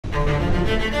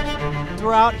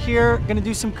We're out here gonna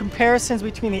do some comparisons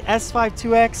between the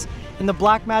S5iix and the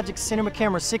Blackmagic Cinema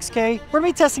Camera 6K. We're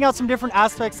gonna be testing out some different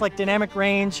aspects like dynamic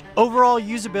range, overall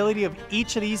usability of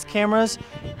each of these cameras,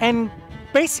 and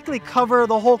basically cover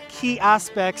the whole key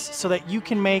aspects so that you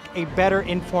can make a better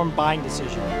informed buying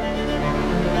decision.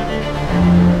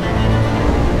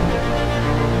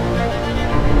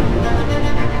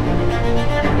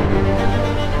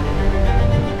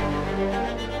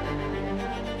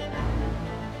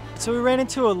 So we ran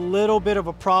into a little bit of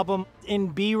a problem. In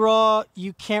B-RAW,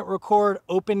 you can't record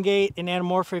open gate and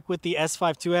anamorphic with the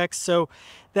S5iix, so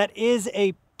that is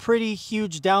a pretty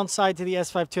huge downside to the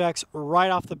S5iix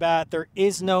right off the bat. There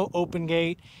is no open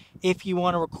gate if you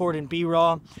want to record in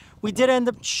B-RAW. We did end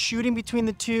up shooting between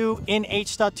the two in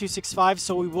H.265,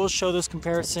 so we will show those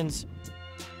comparisons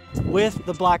with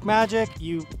the Blackmagic.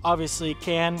 You obviously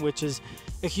can, which is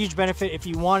a huge benefit if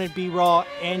you wanted B-RAW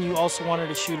and you also wanted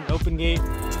to shoot an open gate.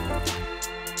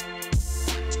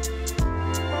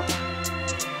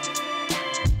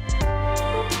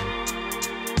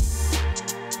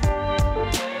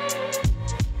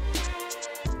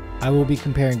 I will be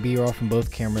comparing B-RAW from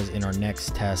both cameras in our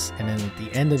next test, and then at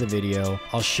the end of the video,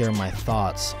 I'll share my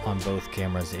thoughts on both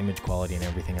cameras, the image quality and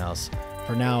everything else.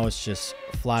 For now, it's just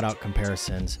flat out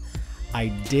comparisons. I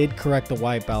did correct the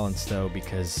white balance though,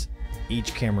 because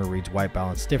each camera reads white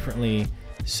balance differently,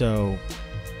 so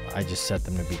I just set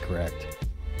them to be correct.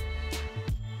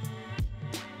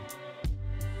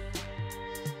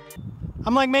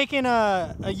 I'm like making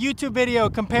a YouTube video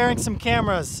comparing some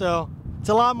cameras, so it's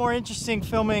a lot more interesting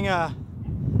filming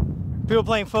people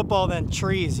playing football than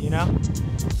trees, you know?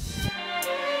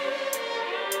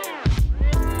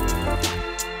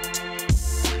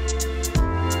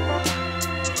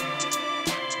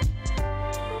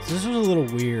 So this was a little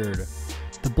weird.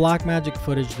 The Blackmagic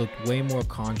footage looked way more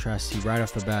contrasty right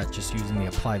off the bat just using the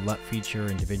applied LUT feature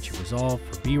in DaVinci Resolve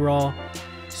for B-RAW.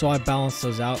 So I balanced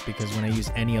those out because when I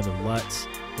used any other LUTs,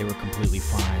 they were completely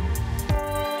fine.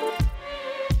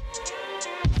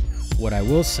 What I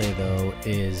will say though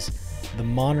is the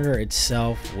monitor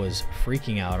itself was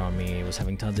freaking out on me. It was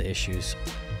having tons of issues.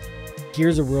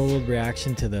 Here's a real world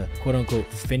reaction to the quote unquote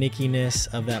finickiness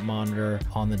of that monitor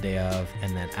on the day of,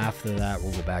 and then after that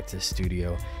we'll go back to the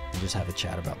studio and just have a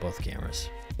chat about both cameras.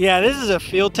 Yeah, this is a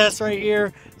field test right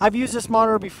here. I've used this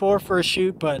monitor before for a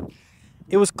shoot, but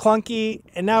it was clunky,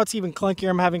 and now it's even clunkier.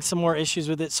 I'm having some more issues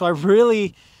with it, so I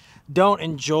really don't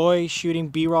enjoy shooting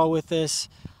B-RAW with this.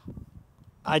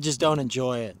 I just don't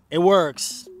enjoy it. It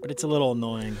works, but it's a little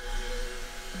annoying.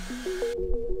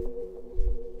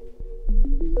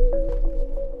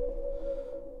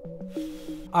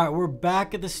 All right, we're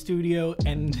back at the studio,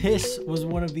 and this was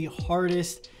one of the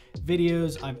hardest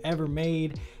videos I've ever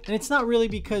made. And it's not really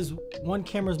because one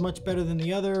camera is much better than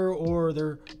the other or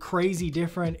they're crazy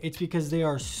different. It's because they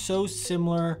are so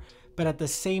similar, but at the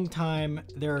same time,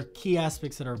 there are key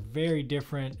aspects that are very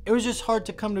different. It was just hard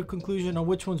to come to a conclusion on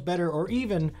which one's better, or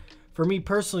even for me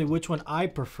personally, which one I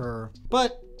prefer.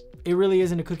 But it really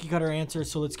isn't a cookie cutter answer,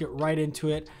 so let's get right into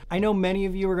it. I know many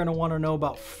of you are gonna wanna know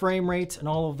about frame rates and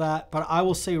all of that, but I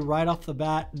will say right off the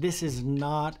bat, this is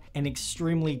not an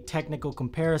extremely technical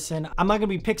comparison. I'm not gonna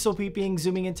be pixel peeping,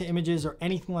 zooming into images or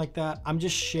anything like that. I'm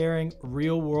just sharing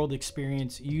real world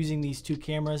experience using these two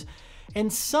cameras.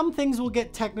 And some things will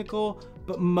get technical,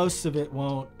 but most of it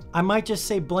won't. I might just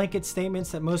say blanket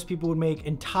statements that most people would make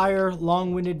entire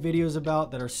long-winded videos about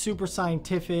that are super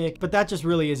scientific, but that just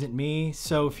really isn't me.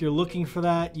 So if you're looking for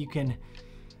that, you can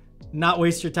not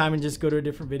waste your time and just go to a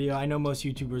different video. I know most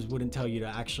YouTubers wouldn't tell you to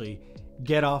actually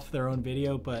get off their own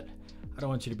video, but I don't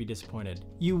want you to be disappointed.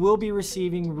 You will be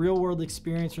receiving real-world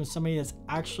experience from somebody that's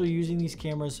actually using these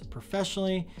cameras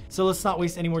professionally. So let's not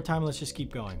waste any more time. Let's just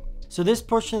keep going. So this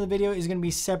portion of the video is going to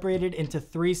be separated into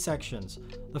 3 sections.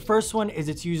 The first one is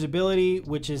its usability,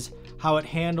 which is how it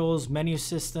handles menu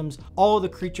systems, all of the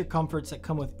creature comforts that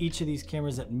come with each of these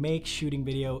cameras that make shooting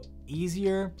video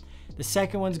easier. The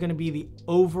second one's going to be the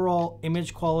overall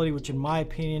image quality, which in my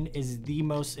opinion is the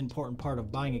most important part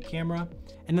of buying a camera.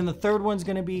 And then the third one's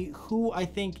going to be who I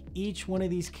think each one of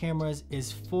these cameras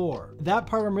is for. That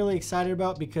part I'm really excited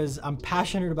about because I'm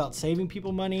passionate about saving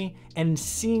people money and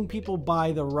seeing people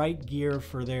buy the right gear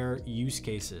for their use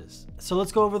cases. So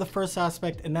let's go over the first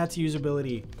aspect, and that's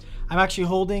usability. I'm actually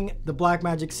holding the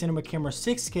Blackmagic Cinema Camera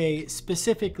 6K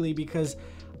specifically because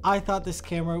I thought this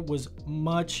camera was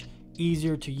much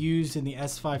easier to use than the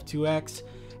S5iix,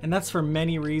 and that's for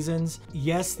many reasons.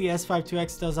 Yes, the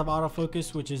S5iix does have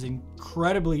autofocus, which is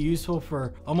incredibly useful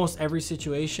for almost every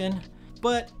situation,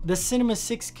 but the Cinema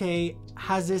 6K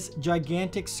has this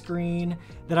gigantic screen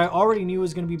that I already knew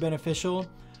was going to be beneficial,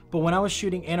 But when I was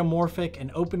shooting anamorphic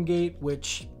and open gate,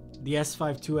 which the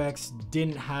S5iix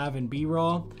didn't have in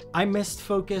B-raw, I missed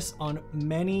focus on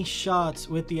many shots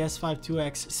with the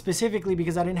S5iix, specifically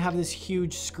because I didn't have this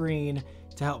huge screen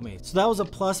to help me. So that was a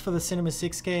plus for the Cinema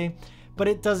 6K, but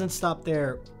it doesn't stop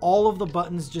there. All of the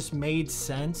buttons just made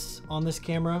sense on this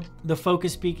camera. The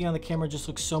focus peaking on the camera just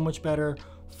looks so much better.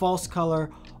 False color,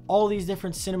 all these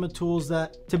different cinema tools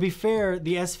that, to be fair,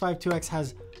 the S5iix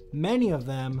has many of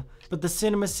them, but the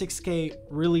Cinema 6K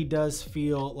really does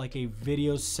feel like a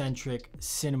video-centric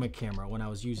cinema camera when I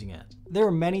was using it. There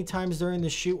were many times during the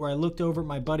shoot where I looked over at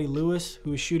my buddy Lewis,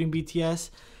 who was shooting BTS,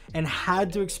 and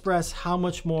had to express how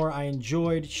much more I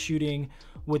enjoyed shooting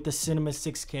with the Cinema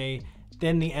 6K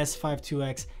than the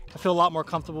S5iix. I feel a lot more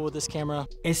comfortable with this camera,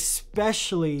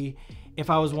 especially if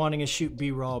I was wanting to shoot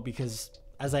B-raw, because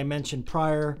as I mentioned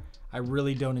prior, I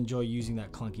really don't enjoy using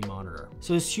that clunky monitor.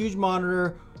 So this huge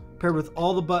monitor paired with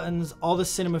all the buttons, all the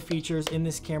cinema features in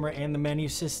this camera and the menu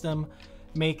system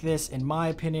make this, in my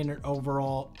opinion, an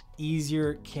overall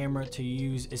easier camera to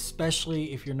use,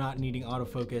 especially if you're not needing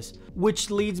autofocus. Which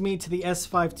leads me to the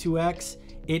S5iix.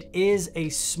 It is a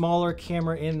smaller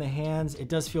camera in the hands. It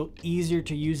does feel easier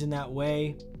to use in that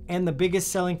way. And the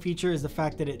biggest selling feature is the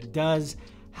fact that it does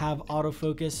have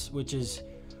autofocus, which is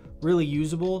really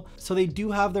usable. So they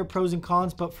do have their pros and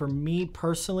cons, but for me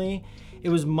personally, it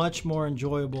was much more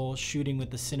enjoyable shooting with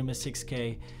the Cinema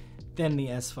 6K than the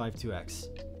S5iix.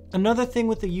 Another thing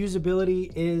with the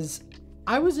usability is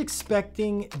I was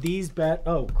expecting these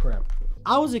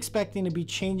I was expecting to be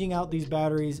changing out these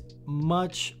batteries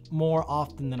much more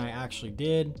often than I actually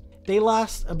did. They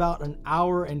last about an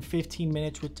hour and 15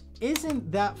 minutes, which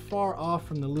isn't that far off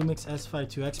from the Lumix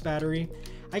S5iix battery.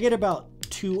 I get about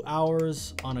 2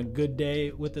 hours on a good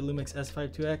day with the Lumix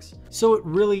S5iix, so it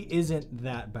really isn't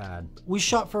that bad. We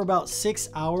shot for about 6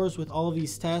 hours with all of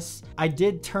these tests. I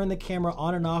did turn the camera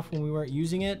on and off when we weren't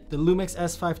using it. The Lumix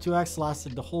S5iix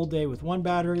lasted the whole day with 1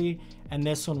 battery, and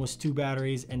this one was 2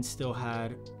 batteries and still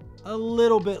had a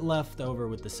little bit left over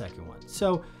with the second one.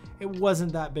 So it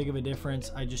wasn't that big of a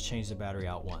difference. I just changed the battery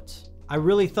out once. I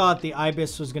really thought the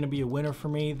IBIS was going to be a winner for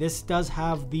me. This does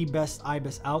have the best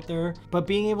IBIS out there, but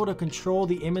being able to control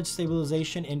the image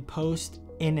stabilization in post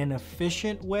in an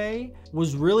efficient way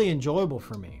was really enjoyable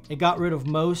for me. It got rid of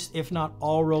most, if not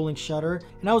all, rolling shutter,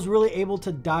 and I was really able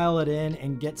to dial it in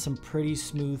and get some pretty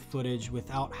smooth footage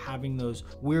without having those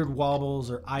weird wobbles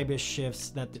or IBIS shifts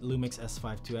that the Lumix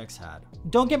S5iix had.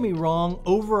 Don't get me wrong,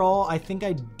 overall I think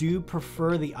I do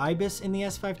prefer the IBIS in the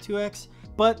S5iix,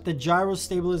 but the gyro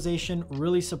stabilization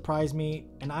really surprised me,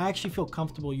 and I actually feel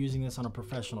comfortable using this on a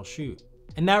professional shoot.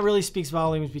 And that really speaks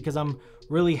volumes because I'm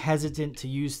really hesitant to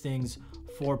use things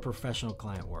for professional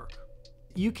client work.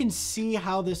 You can see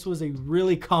how this was a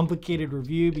really complicated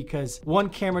review because one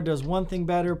camera does one thing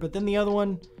better, but then the other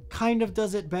one kind of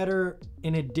does it better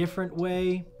in a different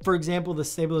way. For example, the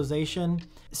stabilization.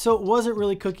 So it wasn't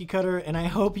really cookie cutter, and I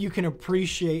hope you can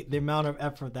appreciate the amount of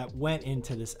effort that went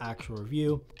into this actual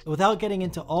review. Without getting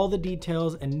into all the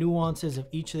details and nuances of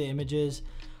each of the images,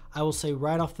 I will say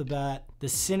right off the bat, the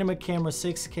Cinema Camera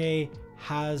 6K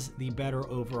has the better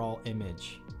overall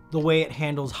image. The way it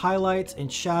handles highlights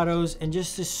and shadows and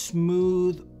just the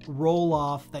smooth roll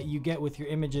off that you get with your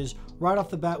images right off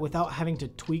the bat without having to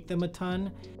tweak them a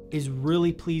ton is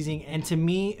really pleasing, and to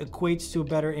me equates to a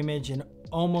better image in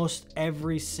almost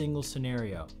every single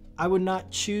scenario. I would not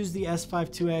choose the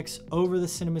S5iix over the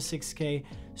Cinema 6K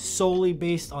solely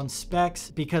based on specs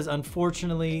because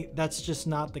unfortunately that's just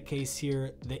not the case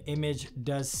here. The image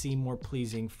does seem more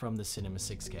pleasing from the Cinema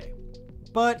 6K.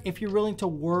 But if you're willing to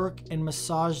work and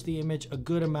massage the image a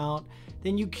good amount,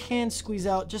 then you can squeeze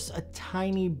out just a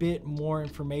tiny bit more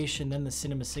information than the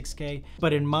Cinema 6K.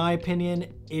 But in my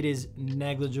opinion, it is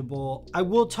negligible. I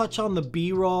will touch on the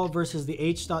B-raw versus the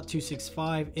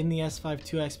H.265 in the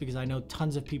S5iix because I know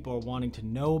tons of people are wanting to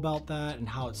know about that and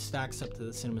how it stacks up to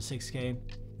the Cinema 6K.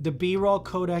 The B-raw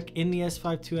codec in the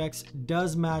S5iix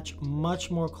does match much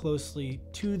more closely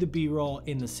to the B-raw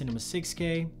in the Cinema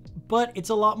 6K, but it's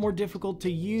a lot more difficult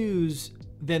to use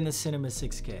than the Cinema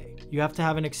 6K. You have to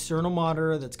have an external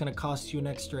monitor that's going to cost you an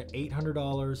extra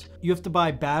 $800. You have to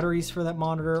buy batteries for that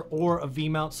monitor or a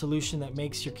V-mount solution that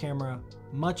makes your camera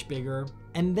much bigger.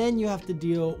 And then you have to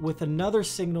deal with another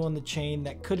signal in the chain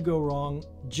that could go wrong,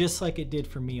 just like it did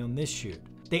for me on this shoot.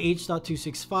 The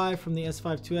H.265 from the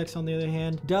S5iix, on the other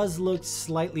hand, does look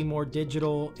slightly more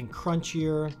digital and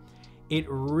crunchier. It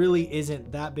really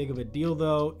isn't that big of a deal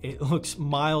though. It looks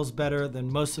miles better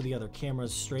than most of the other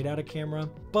cameras straight out of camera,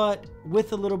 but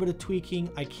with a little bit of tweaking,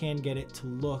 I can get it to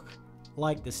look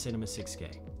like the Cinema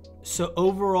 6K. So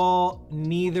overall,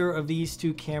 neither of these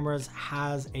two cameras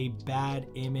has a bad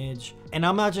image. And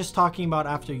I'm not just talking about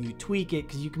after you tweak it,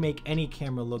 because you can make any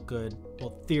camera look good.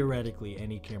 Well, theoretically,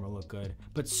 any camera look good.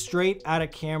 But straight out of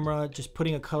camera, just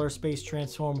putting a color space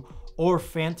transform or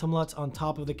phantom LUTs on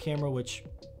top of the camera, which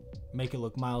make it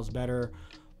look miles better,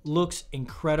 looks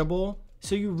incredible.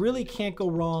 So you really can't go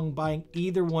wrong buying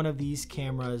either one of these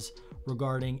cameras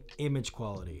regarding image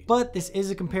quality. But this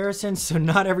is a comparison, so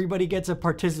not everybody gets a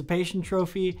participation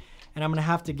trophy, and I'm gonna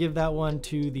have to give that one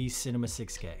to the Cinema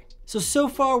 6K. So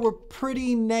far we're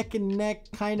pretty neck and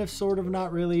neck, kind of, sort of,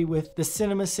 not really, with the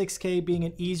Cinema 6K being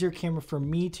an easier camera for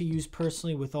me to use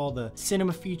personally with all the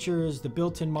cinema features, the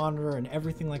built-in monitor and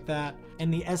everything like that,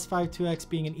 and the S5iix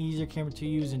being an easier camera to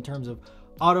use in terms of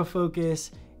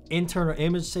autofocus, internal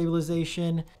image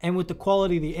stabilization, and with the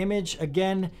quality of the image,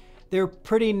 again, they're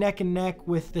pretty neck and neck,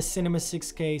 with the Cinema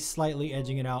 6K slightly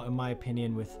edging it out in my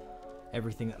opinion with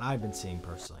everything that I've been seeing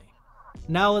personally.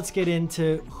 Now let's get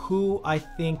into who I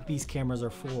think these cameras are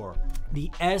for. The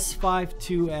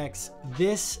S5iix.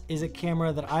 This is a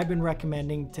camera that I've been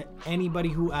recommending to anybody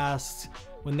who asks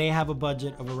when they have a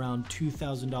budget of around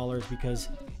 $2,000, because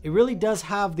it really does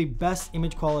have the best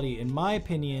image quality in my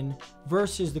opinion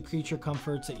versus the creature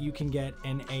comforts that you can get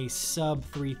in a sub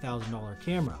 $3,000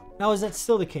 camera. Now, is that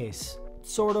still the case?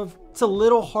 Sort of. It's a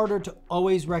little harder to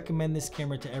always recommend this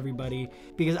camera to everybody,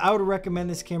 because I would recommend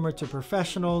this camera to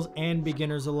professionals and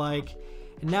beginners alike,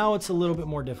 and now it's a little bit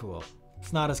more difficult.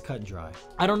 It's not as cut and dry.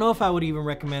 I don't know if I would even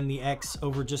recommend the X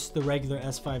over just the regular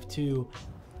S5 II.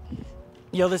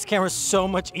 Yo, this camera's so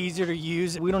much easier to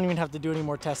use. We don't even have to do any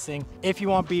more testing. If you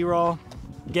want B-roll,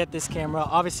 get this camera.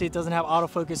 Obviously it doesn't have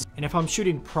autofocus. And if I'm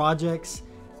shooting projects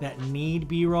that need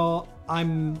B-roll,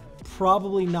 I'm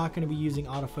probably not gonna be using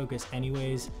autofocus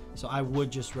anyways. So I would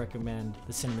just recommend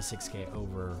the Cinema 6K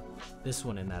over this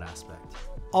one in that aspect.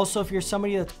 Also, if you're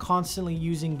somebody that's constantly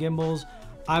using gimbals,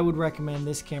 I would recommend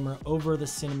this camera over the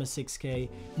Cinema 6K,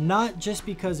 not just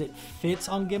because it fits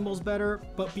on gimbals better,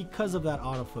 but because of that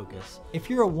autofocus. If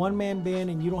you're a one-man band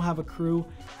and you don't have a crew,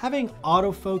 having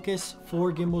autofocus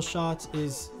for gimbal shots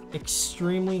is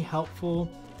extremely helpful.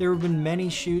 There have been many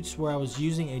shoots where I was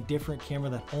using a different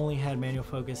camera that only had manual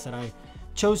focus that I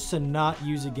chose to not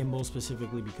use a gimbal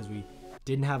specifically because we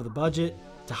didn't have the budget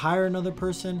to hire another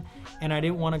person, and I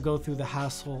didn't want to go through the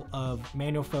hassle of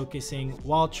manual focusing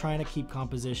while trying to keep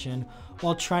composition,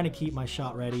 while trying to keep my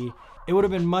shot ready. It would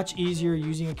have been much easier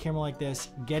using a camera like this,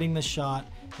 getting the shot,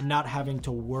 and not having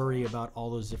to worry about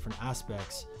all those different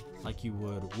aspects like you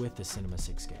would with the Cinema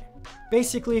 6K.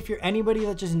 Basically, if you're anybody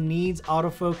that just needs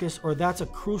autofocus, or that's a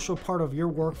crucial part of your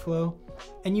workflow,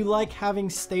 and you like having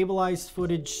stabilized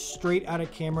footage straight out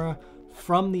of camera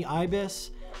from the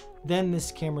IBIS, then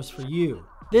this camera's for you.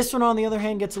 This one, on the other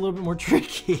hand, gets a little bit more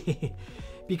tricky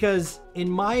because in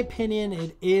my opinion,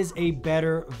 it is a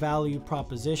better value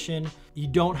proposition. You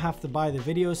don't have to buy the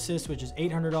Video Assist, which is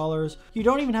 $800. You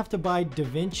don't even have to buy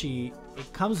DaVinci.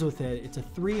 It comes with it. It's a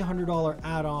 $300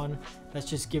 add-on that's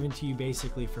just given to you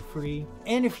basically for free.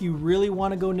 And if you really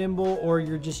want to go nimble or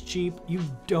you're just cheap, you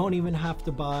don't even have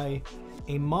to buy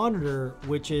a monitor,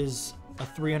 which is a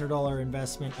 $300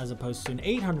 investment as opposed to an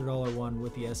 $800 one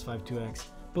with the S5iix.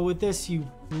 But with this, you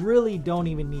really don't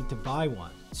even need to buy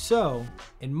one. So,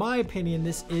 in my opinion,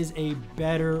 this is a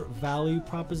better value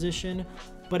proposition,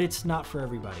 but it's not for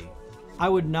everybody. I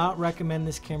would not recommend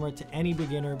this camera to any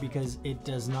beginner because it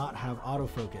does not have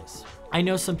autofocus. I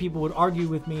know some people would argue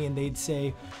with me and they'd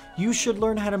say, you should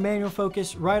learn how to manual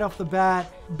focus right off the bat,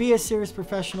 be a serious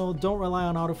professional, don't rely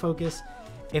on autofocus.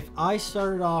 If I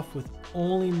started off with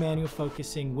only manual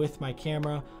focusing with my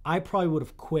camera, I probably would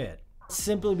have quit.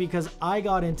 Simply because I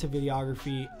got into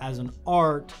videography as an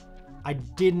art, I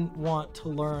didn't want to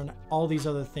learn all these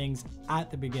other things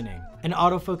at the beginning. And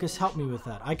autofocus helped me with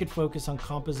that. I could focus on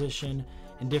composition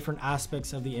and different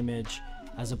aspects of the image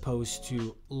as opposed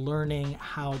to learning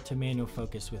how to manual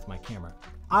focus with my camera.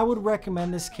 I would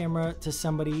recommend this camera to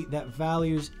somebody that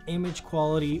values image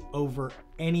quality over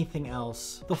anything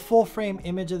else. The full frame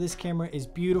image of this camera is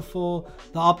beautiful.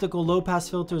 The optical low pass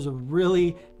filter is a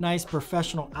really nice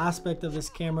professional aspect of this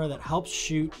camera that helps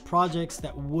shoot projects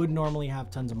that would normally have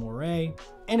tons of moire.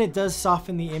 And it does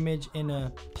soften the image in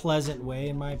a pleasant way,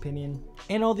 in my opinion.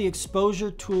 And all the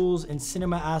exposure tools and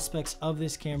cinema aspects of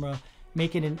this camera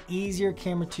make it an easier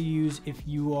camera to use if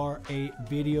you are a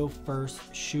video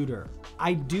first shooter.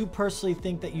 I do personally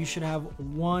think that you should have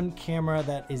one camera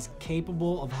that is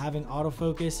capable of having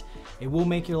autofocus. It will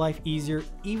make your life easier,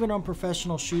 even on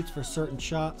professional shoots for certain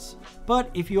shots.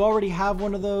 But if you already have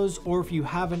one of those, or if you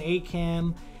have an 8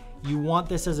 cam you want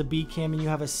this as a B cam and you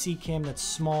have a C cam that's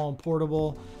small and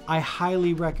portable, I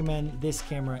highly recommend this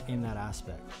camera in that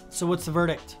aspect. So what's the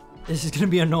verdict? This is gonna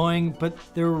be annoying, but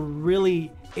there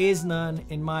really is none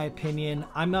in my opinion.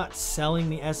 I'm not selling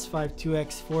the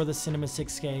S5iix for the Cinema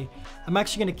 6K. I'm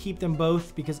actually gonna keep them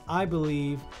both because I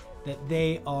believe that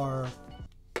they are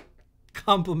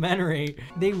complementary.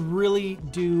 They really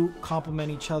do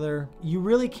complement each other. You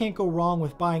really can't go wrong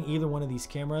with buying either one of these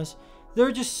cameras. There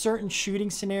are just certain shooting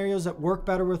scenarios that work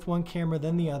better with one camera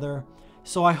than the other.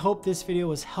 So I hope this video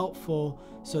was helpful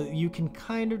so that you can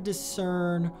kind of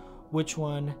discern which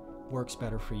one works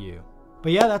better for you.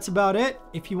 But yeah, that's about it.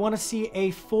 If you want to see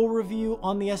a full review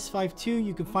on the S5 II,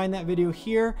 you can find that video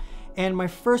here. And my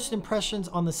first impressions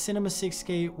on the Cinema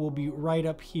 6K will be right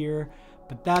up here.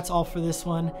 But that's all for this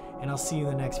one, and I'll see you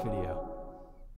in the next video.